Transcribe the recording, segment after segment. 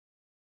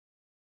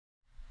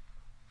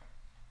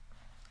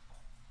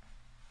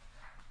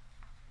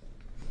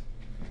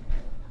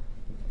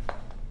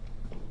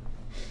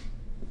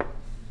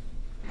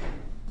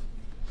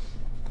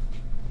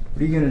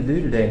What are you gonna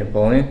do today,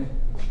 Napoleon?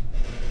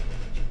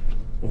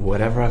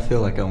 Whatever I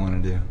feel like I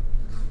want to do.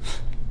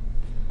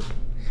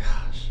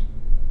 Gosh.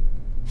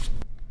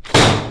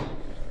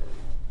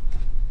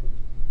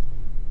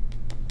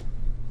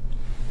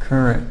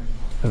 Current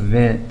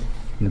event,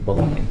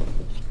 Napoleon.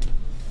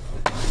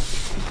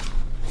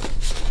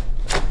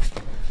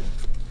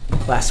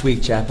 Last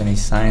week,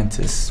 Japanese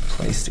scientists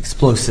placed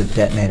explosive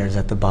detonators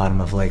at the bottom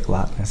of Lake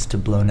Loch Ness to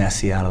blow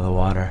Nessie out of the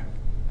water.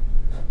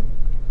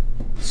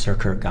 Sir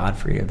Kurt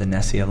Godfrey of the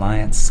Nessie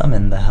Alliance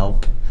summoned the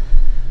help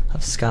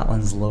of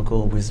Scotland's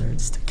local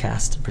wizards to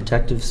cast a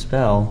protective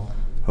spell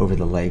over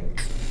the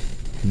lake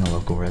and the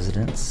local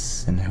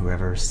residents and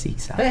whoever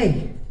seeks out.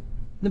 Hey,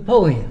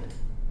 Napoleon.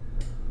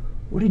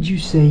 What did you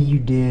say you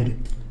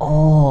did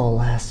all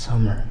last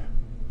summer?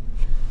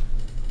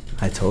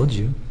 I told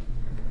you.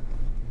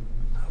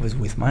 I was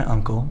with my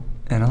uncle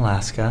in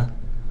Alaska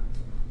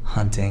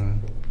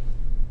hunting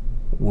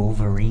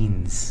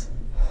wolverines.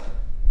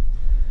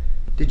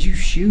 Did you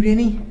shoot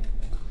any?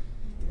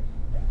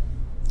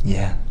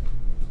 Yeah,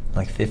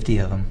 like 50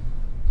 of them.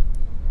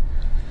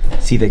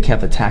 See, they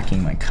kept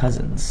attacking my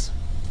cousins.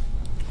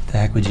 What the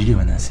heck would you do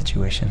in that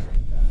situation?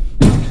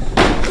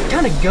 What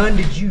kind of gun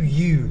did you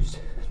use,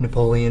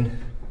 Napoleon?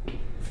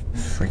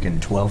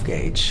 Freaking 12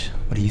 gauge.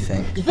 What do you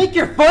think? You think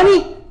you're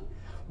funny?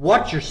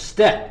 Watch your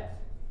step.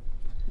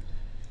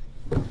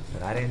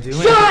 But I didn't do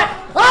it. Shut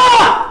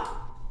up!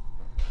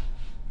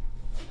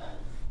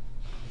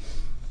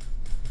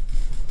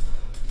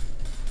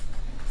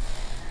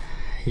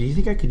 Hey, do you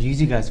think I could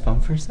use you guys' phone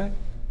for a sec?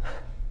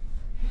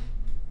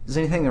 Is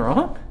anything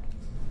wrong?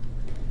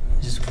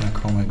 I just want to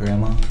call my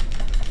grandma.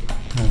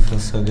 I don't feel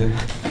so good.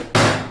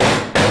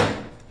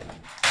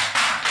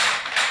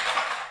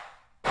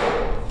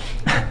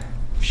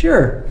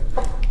 Sure.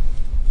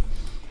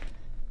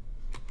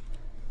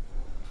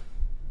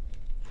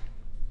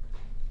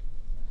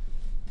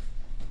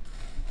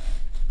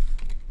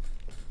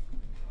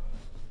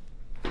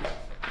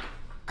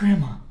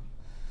 Grandma.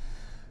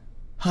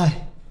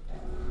 Hi.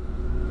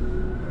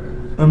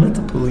 I'm at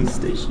the police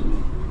station.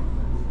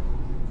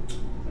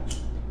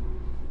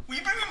 Will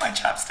you bring me my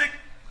chapstick?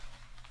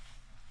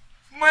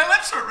 My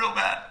lips hurt real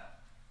bad.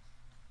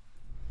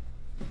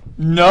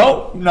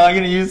 No, I'm not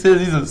gonna use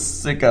his. He's a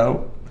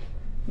sicko.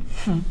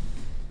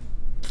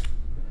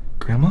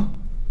 Grandma?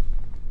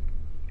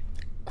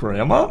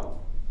 Grandma?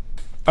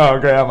 Oh,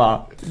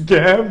 Grandma.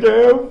 Gam.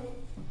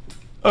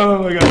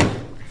 Oh my god.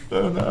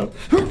 Oh no.